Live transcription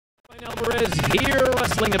Alvarez here,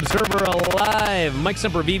 Wrestling Observer Alive. Mike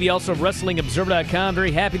Sempervive, also of WrestlingObserver.com.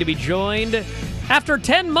 Very happy to be joined after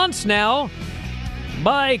 10 months now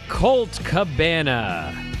by Colt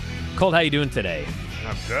Cabana. Colt, how you doing today?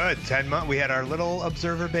 I'm good. 10 months. We had our little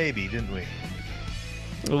Observer baby, didn't we?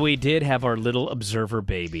 We did have our little Observer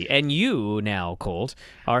baby. And you now, Colt,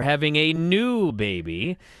 are having a new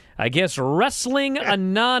baby. I guess Wrestling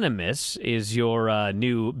Anonymous is your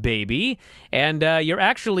new baby, and you're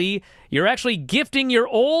actually gifting your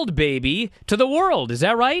old baby to the world. Is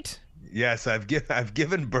that right? Yes, I've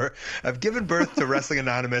given birth to Wrestling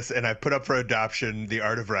Anonymous, and I've put up for adoption The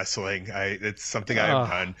Art of Wrestling. It's something I have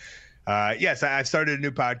done. Yes, I've started a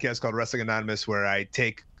new podcast called Wrestling Anonymous, where I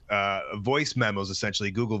take voice memos,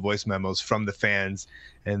 essentially Google voice memos from the fans,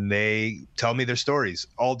 and they tell me their stories,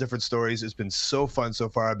 all different stories. It's been so fun so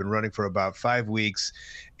far. I've been running for about 5 weeks,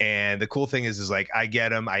 and the cool thing is like I get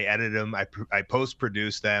them, I edit them, I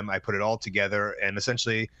post-produce them, I put it all together, and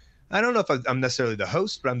essentially, I don't know if I'm necessarily the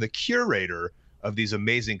host, but I'm the curator of these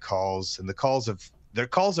amazing calls, and their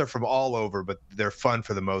calls are from all over, but they're fun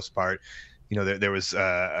for the most part. You know, there was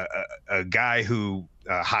a guy who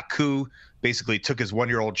Haku basically took his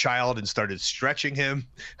 1-year-old child and started stretching him.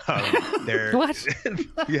 What?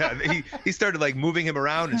 Yeah, he started like moving him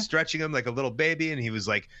around and stretching him like a little baby, and he was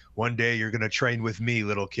like, "One day you're gonna train with me,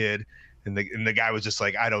 little kid." And the guy was just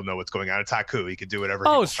like, "I don't know what's going on. It's Haku. He could do whatever."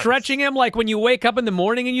 Oh, he wants. stretching him like when you wake up in the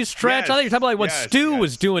morning and you stretch. Yes, I thought you were talking about like what Stu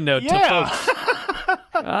was doing to folks.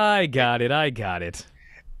 I got it.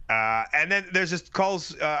 And then there's just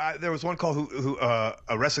calls. There was one call who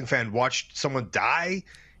a wrestling fan watched someone die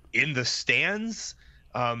in the stands.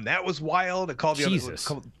 That was wild. I called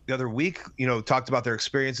the other week, talked about their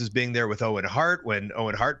experiences being there with Owen Hart when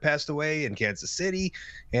Owen Hart passed away in Kansas City.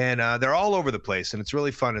 And they're all over the place, and it's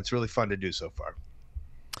really fun. It's really fun to do so far.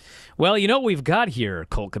 Well, you know what we've got here,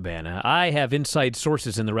 Colt Cabana. I have inside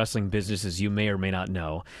sources in the wrestling business, as you may or may not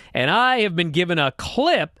know, and I have been given a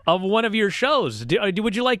clip of one of your shows.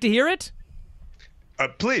 Would you like to hear it?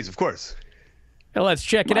 Please, of course. Well, let's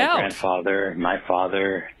check it out. My grandfather, my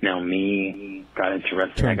father, me got into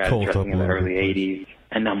wrestling. I got into wrestling in the early 80s.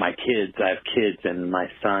 And now my kids, I have kids, and my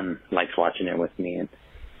son likes watching it with me. And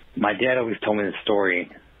my dad always told me the story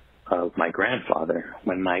of my grandfather,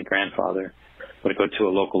 when my grandfather would go to a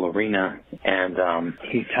local arena, and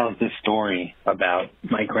he tells this story about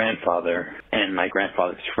my grandfather and my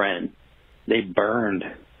grandfather's friend. They burned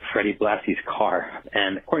Freddie Blassie's car,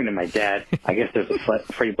 and according to my dad, I guess there's a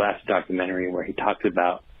Freddie Blassie documentary where he talks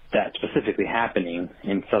about that specifically happening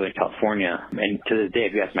in Southern California. And to this day,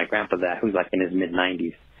 if you ask my grandpa that, who's like in his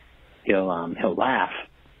mid-90s, he'll laugh,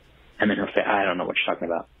 and then he'll say, "I don't know what you're talking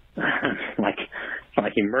about."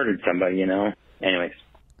 like he murdered somebody, Anyways.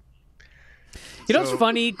 You know what's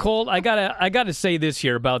funny, Colt? I gotta say this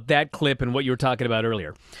here about that clip and what you were talking about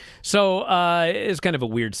earlier. So it's kind of a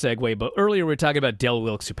weird segue, but earlier we were talking about Del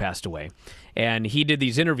Wilkes, who passed away, and he did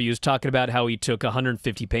these interviews talking about how he took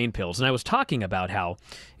 150 pain pills, and I was talking about how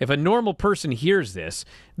if a normal person hears this,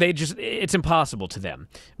 it's impossible to them.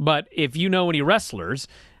 But if you know any wrestlers,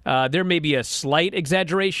 there may be a slight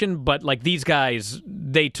exaggeration, but like these guys,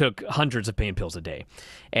 they took hundreds of pain pills a day.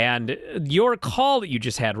 And your call that you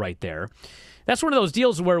just had right there, that's one of those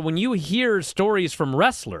deals where when you hear stories from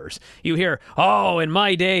wrestlers, you hear, "Oh, in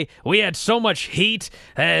my day, we had so much heat,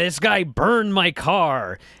 this guy burned my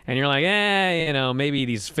car." And you're like, maybe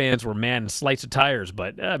these fans were mad and slights of tires,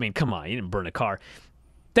 but, I mean, come on, you didn't burn a car.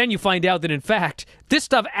 Then you find out that, in fact, this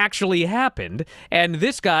stuff actually happened, and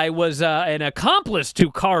this guy was an accomplice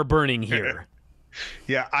to car burning here.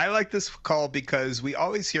 Yeah, I like this call because we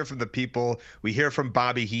always hear from the people. We hear from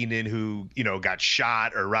Bobby Heenan, who, got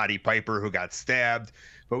shot, or Roddy Piper, who got stabbed.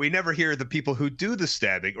 But we never hear the people who do the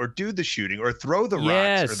stabbing or do the shooting or throw the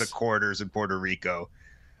rocks or the quarters in Puerto Rico.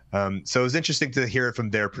 So it was interesting to hear it from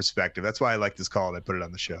their perspective. That's why I like this call, and I put it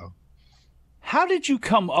on the show. How did you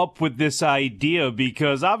come up with this idea?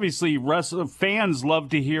 Because obviously fans love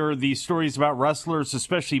to hear these stories about wrestlers,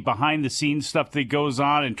 especially behind-the-scenes stuff that goes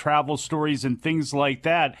on and travel stories and things like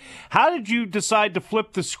that. How did you decide to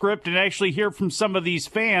flip the script and actually hear from some of these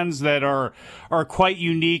fans that are quite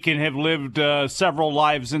unique and have lived several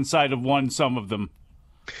lives inside of one, some of them?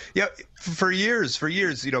 Yeah, for years,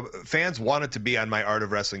 fans wanted to be on my Art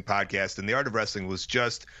of Wrestling podcast, and the Art of Wrestling was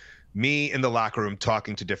just me in the locker room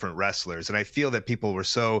talking to different wrestlers. And I feel that people were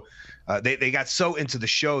so they got so into the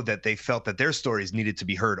show that they felt that their stories needed to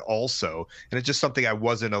be heard also. And it's just something I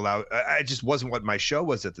wasn't allowed. I just wasn't what my show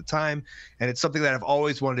was at the time. And it's something that I've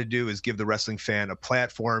always wanted to do, is give the wrestling fan a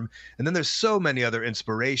platform. And then there's so many other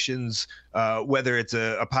inspirations, whether it's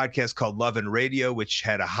a podcast called Love and Radio, which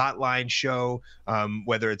had a hotline show,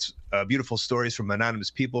 whether it's beautiful stories from anonymous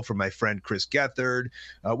people from my friend Chris Gethard,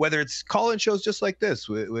 whether it's call-in shows just like this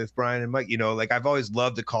with Brian and Mike. Like, I've always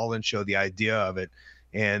loved the call-in show, the idea of it.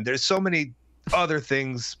 And there's so many other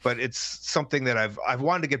things, but it's something that I've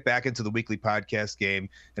wanted to get back into the weekly podcast game,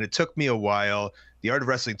 and it took me a while. The Art of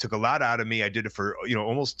Wrestling took a lot out of me. I did it for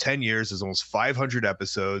almost 10 years. There's almost 500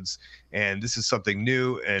 episodes, and this is something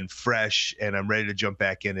new and fresh, and I'm ready to jump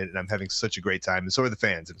back in it, and I'm having such a great time, and so are the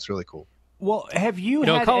fans, and it's really cool. Well, have you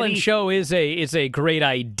had call-in show is a great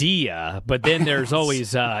idea, but then there's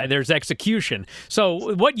always there's execution.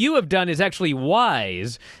 So what you have done is actually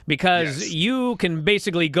wise, because you can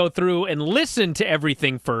basically go through and listen to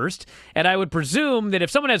everything first. And I would presume that if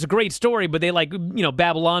someone has a great story, but they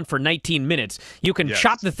babble on for 19 minutes, you can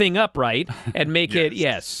chop the thing up right and make it.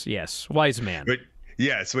 Yes, wise man.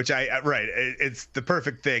 Yes, which it's the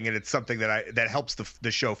perfect thing, and it's something that helps the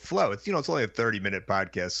show flow. It's it's only a 30-minute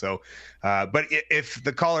podcast, so but if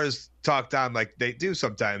the callers talk down like they do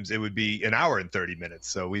sometimes, it would be an hour and 30 minutes.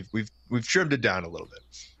 So we've trimmed it down a little bit.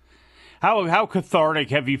 How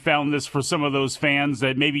cathartic have you found this for some of those fans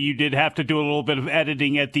that maybe you did have to do a little bit of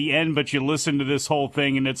editing at the end, but you listen to this whole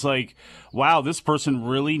thing and it's like, wow, this person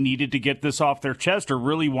really needed to get this off their chest, or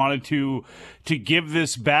really wanted to give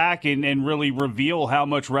this back and really reveal how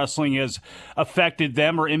much wrestling has affected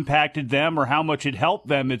them or impacted them, or how much it helped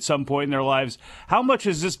them at some point in their lives. How much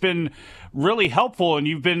has this been really helpful, and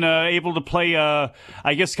you've been able to play,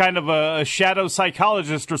 I guess, kind of a shadow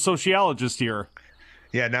psychologist or sociologist here?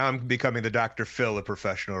 Yeah, now I'm becoming the Dr. Phil of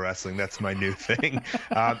professional wrestling. That's my new thing.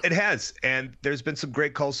 It has, and there's been some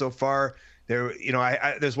great calls so far.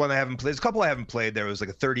 There's one I haven't played. There's a couple I haven't played. There was like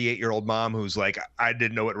a 38-year-old mom who's like, I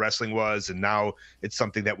didn't know what wrestling was, and now it's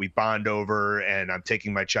something that we bond over. And I'm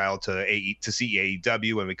taking my child to see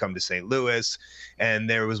AEW when we come to St. Louis. And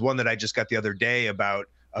there was one that I just got the other day about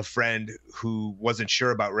a friend who wasn't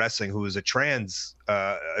sure about wrestling, who was a trans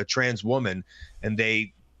woman, and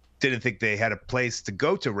they didn't think they had a place to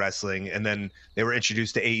go to wrestling, and then they were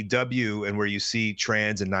introduced to AEW, and where you see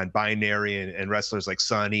trans and non-binary and wrestlers like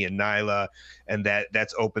Sunny and Nyla, and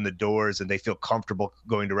that's opened the doors, and they feel comfortable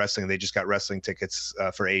going to wrestling. They just got wrestling tickets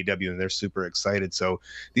for AEW, and they're super excited. So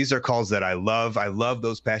these are calls that I love. I love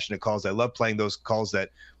those passionate calls. I love playing those calls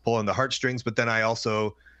that pull on the heartstrings, but then I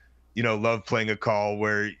also love playing a call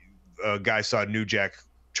where a guy saw New Jack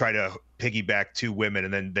try to piggyback two women,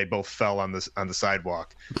 and then they both fell on the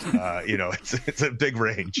sidewalk. It's a big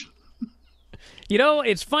range.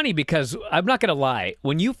 It's funny because I'm not going to lie.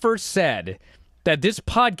 When you first said that this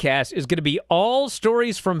podcast is going to be all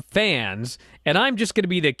stories from fans, and I'm just going to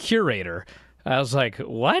be the curator, I was like,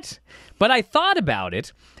 what? But I thought about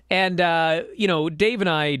it, and Dave and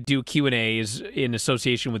I do Q&As in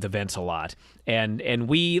association with events a lot, and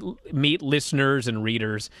we meet listeners and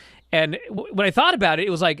readers. And when I thought about it, it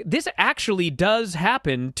was like, this actually does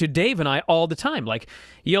happen to Dave and I all the time. Like,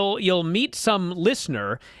 you'll meet some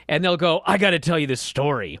listener, and they'll go, I got to tell you this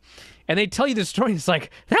story. And they tell you this story, and it's like,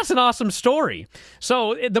 that's an awesome story.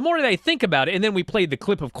 So the more that I think about it, and then we played the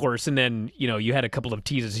clip, of course, and then, you had a couple of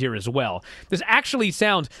teases here as well. This actually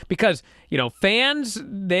sounds, because, fans,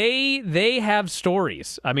 they have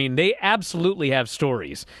stories. I mean, they absolutely have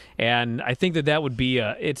stories. And I think that would be,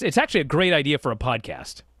 it's actually a great idea for a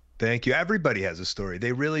podcast. Thank you. Everybody has a story.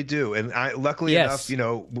 They really do. And luckily enough,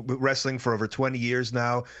 wrestling for over 20 years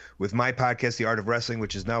now with my podcast, The Art of Wrestling,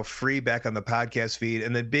 which is now free back on the podcast feed.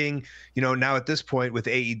 And then being, now at this point with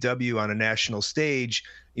AEW on a national stage,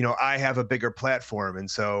 I have a bigger platform. And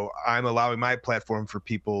so I'm allowing my platform for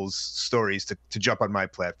people's stories to jump on my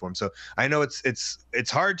platform. So I know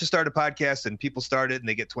it's hard to start a podcast, and people start it and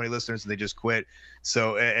they get 20 listeners and they just quit.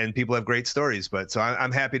 So, and people have great stories, but so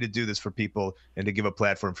I'm happy to do this for people and to give a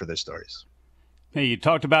platform for their stories. Hey, you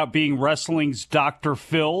talked about being wrestling's Dr.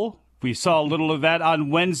 Phil. We saw a little of that on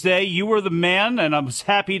Wednesday. You were the man, and I was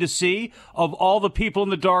happy to see, of all the people in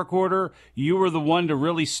the Dark Order, you were the one to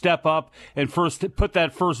really step up and first put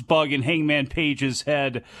that first bug in Hangman Page's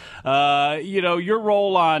head. Your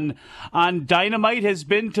role on Dynamite has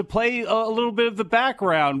been to play a little bit of the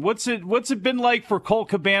background. What's it been like for Colt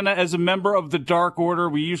Cabana as a member of the Dark Order?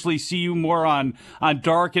 We usually see you more on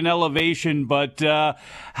Dark and Elevation, but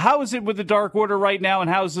how is it with the Dark Order right now, and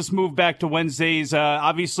how is this move back to Wednesdays?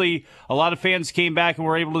 Obviously, a lot of fans came back and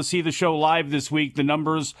were able to see the show live this week. The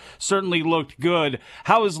numbers certainly looked good.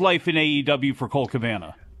 How is life in AEW for Colt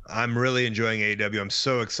Cabana? I'm really enjoying AEW. I'm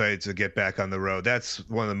so excited to get back on the road. That's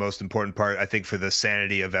one of the most important part, I think, for the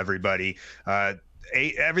sanity of everybody.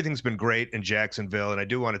 Everything's been great in Jacksonville, and I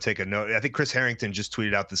do want to take a note. I think Chris Harrington just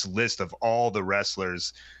tweeted out this list of all the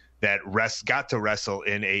wrestlers that got to wrestle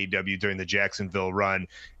in AEW during the Jacksonville run.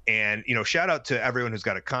 And, shout out to everyone who's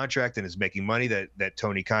got a contract and is making money that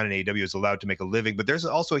Tony Khan and AEW is allowed to make a living. But there's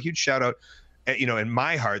also a huge shout out, in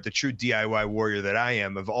my heart, the true DIY warrior that I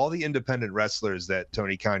am, of all the independent wrestlers that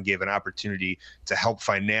Tony Khan gave an opportunity to help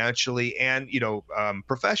financially and,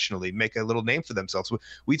 professionally make a little name for themselves.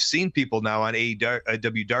 We've seen people now on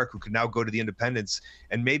AEW Dark who can now go to the independents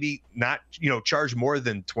and maybe not, charge more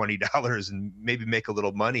than $20 and maybe make a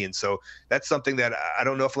little money. And so that's something that I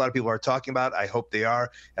don't know if a lot of people are talking about. I hope they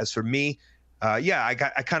are. As for me, I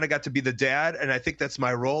kind of got to be the dad, and I think that's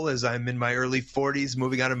my role as I'm in my early 40s,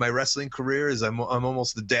 moving on in my wrestling career. As I'm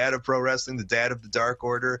almost the dad of pro wrestling, the dad of the Dark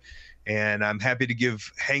Order, and I'm happy to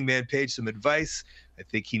give Hangman Page some advice. I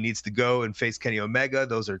think he needs to go and face Kenny Omega.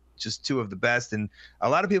 Those are just two of the best. And a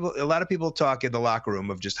lot of people talk in the locker room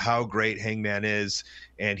of just how great Hangman is.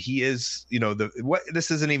 And he is, this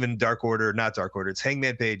isn't even Dark Order, not Dark Order. It's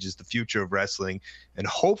Hangman Page is the future of wrestling. And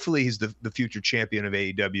hopefully he's the future champion of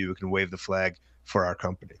AEW who can wave the flag for our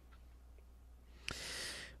company.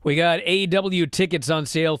 We got AEW tickets on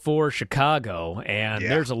sale for Chicago, and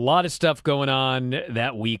there's a lot of stuff going on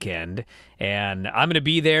that weekend. And I'm going to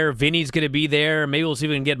be there. Vinny's going to be there. Maybe we'll see if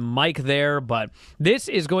we can get Mike there. But this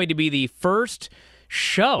is going to be the first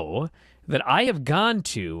show that I have gone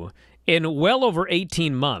to in well over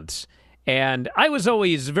 18 months. And I was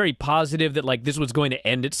always very positive that this was going to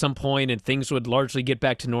end at some point and things would largely get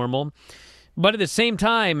back to normal. But at the same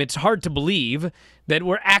time, it's hard to believe that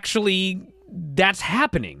that's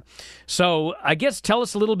happening. So I guess tell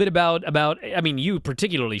us a little bit about you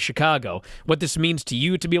particularly, Chicago, what this means to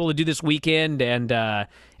you to be able to do this weekend. And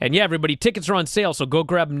everybody, tickets are on sale, so go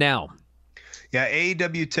grab them now. Yeah,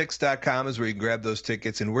 AEWTix.com is where you can grab those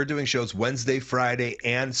tickets. And we're doing shows Wednesday, Friday,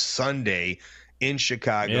 and Sunday in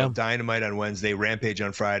Chicago. Yeah. Dynamite on Wednesday, Rampage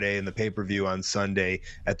on Friday, and the pay-per-view on Sunday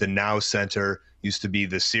at the Now Center. Used to be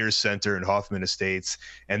the Sears Center in Hoffman Estates.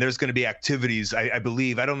 And there's going to be activities, I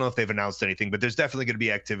believe. I don't know if they've announced anything, but there's definitely going to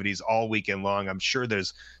be activities all weekend long. I'm sure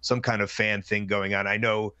there's some kind of fan thing going on. I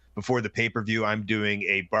know before the pay-per-view, I'm doing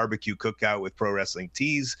a barbecue cookout with Pro Wrestling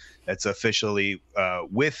Tees. That's officially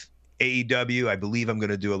with AEW. I believe I'm going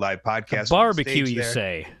to do a live podcast. A barbecue, you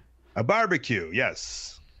say? A barbecue,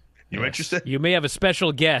 yes. You interested? You may have a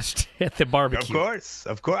special guest at the barbecue. Of course.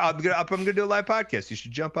 I'm going to do a live podcast. You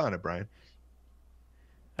should jump on it, Brian.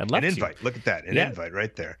 I'd love an invite. Look at that. An invite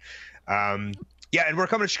right there. And we're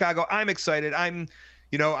coming to Chicago. I'm excited. I'm,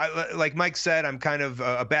 like Mike said, I'm kind of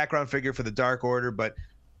a background figure for the Dark Order, but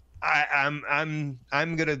I'm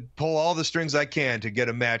gonna pull all the strings I can to get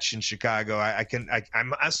a match in Chicago.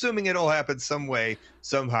 I'm assuming it'll happen some way,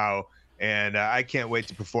 somehow. And I can't wait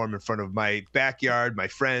to perform in front of my backyard, my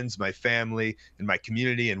friends, my family, and my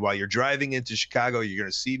community. And while you're driving into Chicago, you're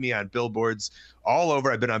going to see me on billboards all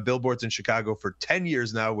over. I've been on billboards in Chicago for 10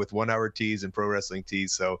 years now with 1 Hour Tees and Pro Wrestling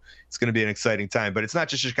Tees. So it's going to be an exciting time. But it's not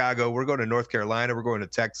just Chicago. We're going to North Carolina. We're going to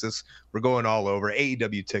Texas. We're going all over.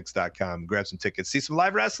 AEWTix.com. Grab some tickets. See some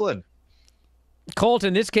live wrestling. Colt,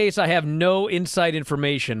 in this case, I have no inside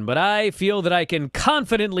information, but I feel that I can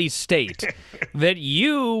confidently state that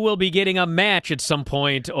you will be getting a match at some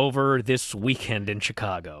point over this weekend in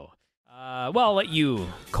Chicago. I'll let you,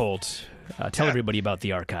 Colt, tell everybody about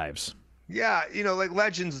the archives. Yeah, like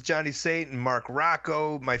legends, Johnny Saint and Mark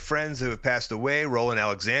Rocco, my friends who have passed away, Roland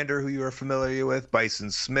Alexander, who you are familiar with, Bison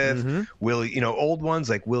Smith, Willie, old ones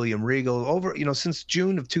like William Regal, over, since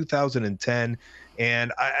June of 2010.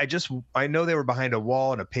 And I know they were behind a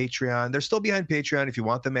wall and a Patreon. They're still behind Patreon if you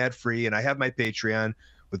want them ad free. And I have my Patreon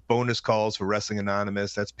with bonus calls for Wrestling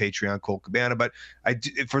Anonymous. That's Patreon, Colt Cabana. But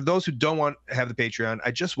for those who don't want to have the Patreon,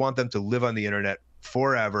 I just want them to live on the internet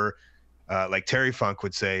forever. Like Terry Funk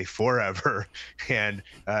would say, forever. And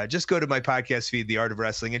just go to my podcast feed, The Art of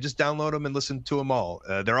Wrestling, and just download them and listen to them all.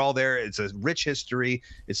 They're all there. It's a rich history.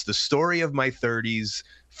 It's the story of my 30s,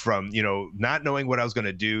 from not knowing what I was going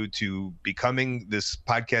to do to becoming this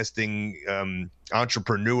podcasting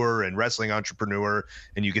entrepreneur and wrestling entrepreneur.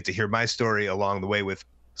 And you get to hear my story along the way with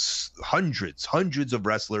hundreds of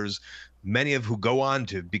wrestlers, many of who go on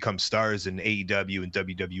to become stars in AEW and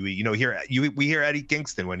WWE. You know, we hear Eddie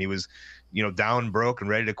Kingston when he was, you know, down, broke, and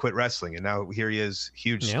ready to quit wrestling, and now here he is,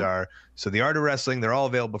 huge star. So The Art of Wrestling, they're all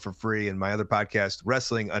available for free. And my other podcast,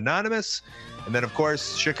 Wrestling Anonymous. And then, of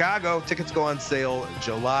course, Chicago, tickets go on sale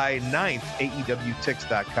July 9th,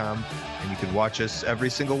 AEWTix.com. And you can watch us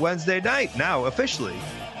every single Wednesday night now, officially.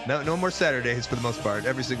 No more Saturdays for the most part.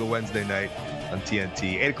 Every single Wednesday night on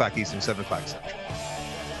TNT, 8 o'clock Eastern, 7 o'clock Central.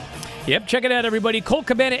 Yep, check it out, everybody. Colt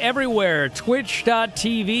Cabana everywhere.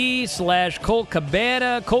 Twitch.tv/Colt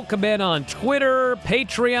Cabana. Colt Cabana on Twitter.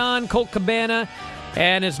 Patreon, Colt Cabana.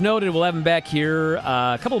 And as noted, we'll have him back here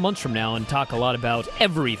a couple of months from now and talk a lot about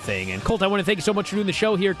everything. And Colt, I want to thank you so much for doing the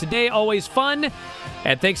show here today. Always fun.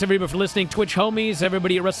 And thanks, everybody, for listening. Twitch homies,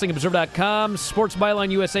 everybody at WrestlingObserver.com, Sports Byline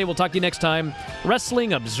USA. We'll talk to you next time.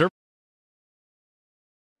 Wrestling Observer.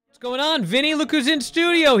 What's going on, Vinny? Look who's in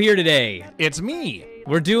studio here today. It's me.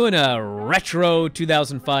 We're doing a retro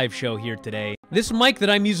 2005 show here today. This mic that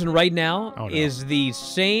I'm using right now is the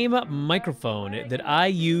same microphone that I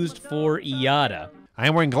used for IATA. I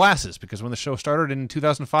am wearing glasses because when the show started in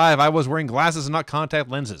 2005, I was wearing glasses and not contact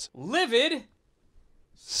lenses. Livid.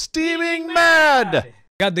 Steaming mad.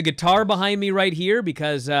 Got the guitar behind me right here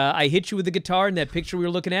because I hit you with the guitar in that picture we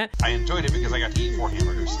were looking at. I enjoyed it because I got to eat more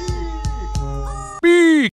hamburgers.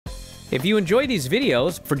 Beak. If you enjoy these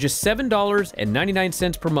videos, for just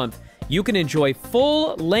 $7.99 per month, you can enjoy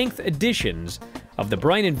full-length editions of The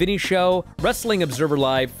Brian and Vinny Show, Wrestling Observer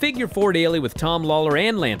Live, Figure 4 Daily with Tom Lawler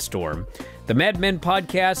and Lance Storm, the Mad Men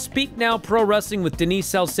Podcast, Speak Now Pro Wrestling with Denise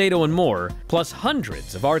Salcedo, and more, plus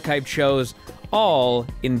hundreds of archived shows, all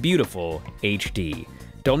in beautiful HD.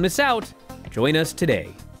 Don't miss out. Join us today.